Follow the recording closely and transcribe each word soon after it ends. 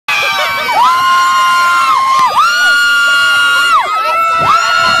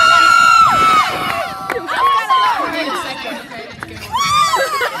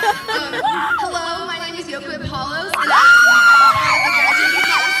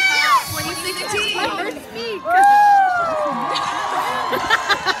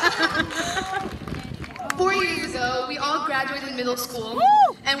middle school,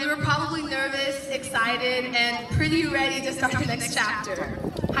 and we were probably nervous, excited, and pretty ready to start the next chapter,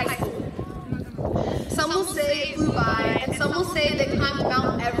 high school. Some will say it flew by, and some will say they climbed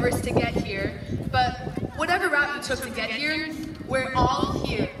Mount Everest to get here, but whatever route you took to get here, we're all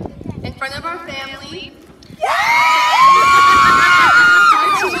here, in front of our family,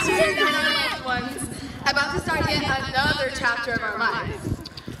 our teachers, and our loved ones, about to start yet another chapter of our lives.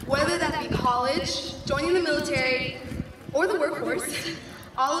 Whether that be college, joining the military, or the workforce,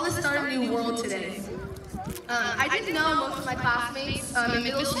 all of us start a new world today. I didn't know most of my classmates in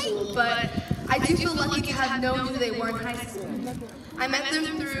middle school, but I do feel lucky to have known who they were in high school. I met them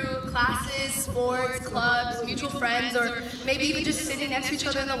through classes, sports, clubs, mutual friends, or maybe even just sitting next to each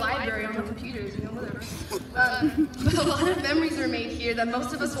other in the library on the computers, you know, whatever. But a lot of memories were made here that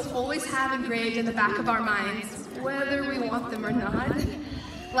most of us will always have engraved in the back of our minds, whether we want them or not.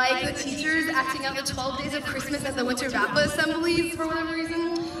 Like the teachers acting out the 12 days of Christmas at the Winter VAPA assemblies for whatever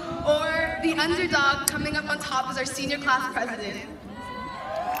reason, or the underdog coming up on top as our senior class president.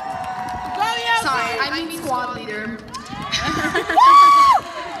 Sorry, I mean squad leader.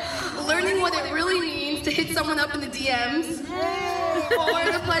 Learning what it really means to hit someone up in the DMs,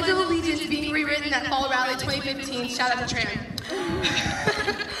 or the Pledge of Allegiance being rewritten at Fall Rally 2015, shout out to Tran.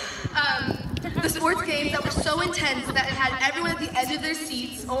 The sports games that were so intense that it had everyone at the edge of their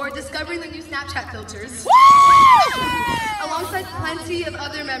seats, or discovering the new Snapchat filters. Alongside plenty of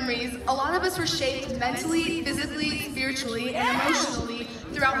other memories, a lot of us were shaped mentally, physically, spiritually, and emotionally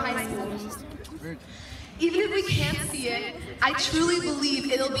throughout high school. Even if we can't see it, I truly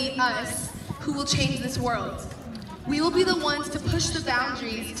believe it'll be us who will change this world. We will be the ones to push the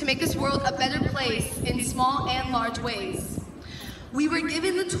boundaries to make this world a better place in small and large ways. We were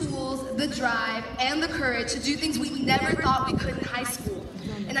given the tools, the drive, and the courage to do things we never thought we could in high school.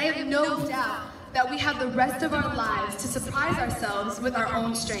 And I have no doubt that we have the rest of our lives to surprise ourselves with our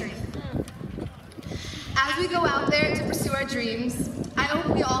own strength. As we go out there to pursue our dreams, I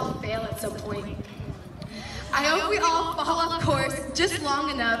hope we all fail at some point. I hope we all fall off course just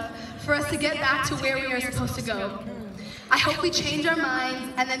long enough for us to get back to where we are supposed to go. I hope we change our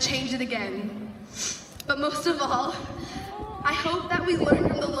minds and then change it again. But most of all, I hope that we learn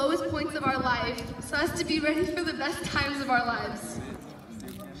from the lowest points of our life so as to be ready for the best times of our lives.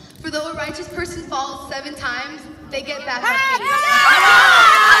 For though a righteous person falls 7 times, they get back up 8.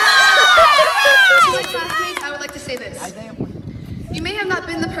 To my classmates, I would like to say this. You may have not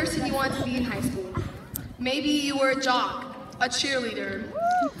been the person you wanted to be in high school. Maybe you were a jock, a cheerleader,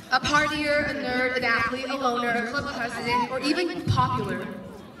 a partier, a nerd, an athlete, a loner, a club president, or even popular.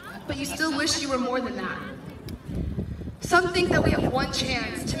 But you still wish you were more than that. Some think that we have one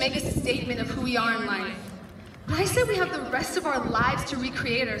chance to make a statement of who we are in life. But I say we have the rest of our lives to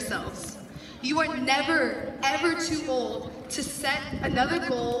recreate ourselves. You are never, ever too old to set another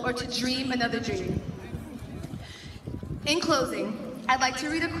goal or to dream another dream. In closing, I'd like to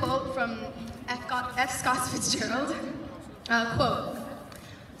read a quote from F. Scott Fitzgerald. Quote,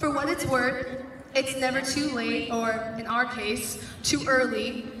 "For what it's worth, it's never too late, or in our case, too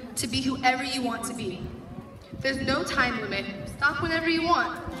early, to be whoever you want to be. There's no time limit. Stop whenever you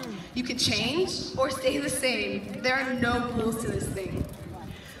want. You can change or stay the same. There are no rules to this thing.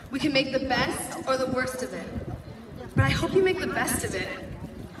 We can make the best or the worst of it. But I hope you make the best of it.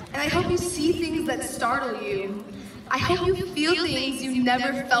 And I hope you see things that startle you. I hope you feel things you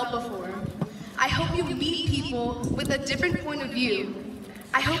never felt before. I hope you meet people with a different point of view.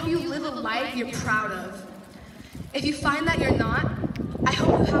 I hope you live a life you're proud of. If you find that you're not, I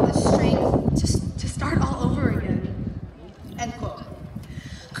hope you have the strength to start all over again." End quote.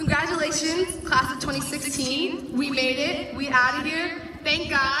 Congratulations, class of 2016. We made it. We out of here. Thank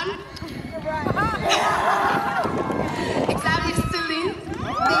God.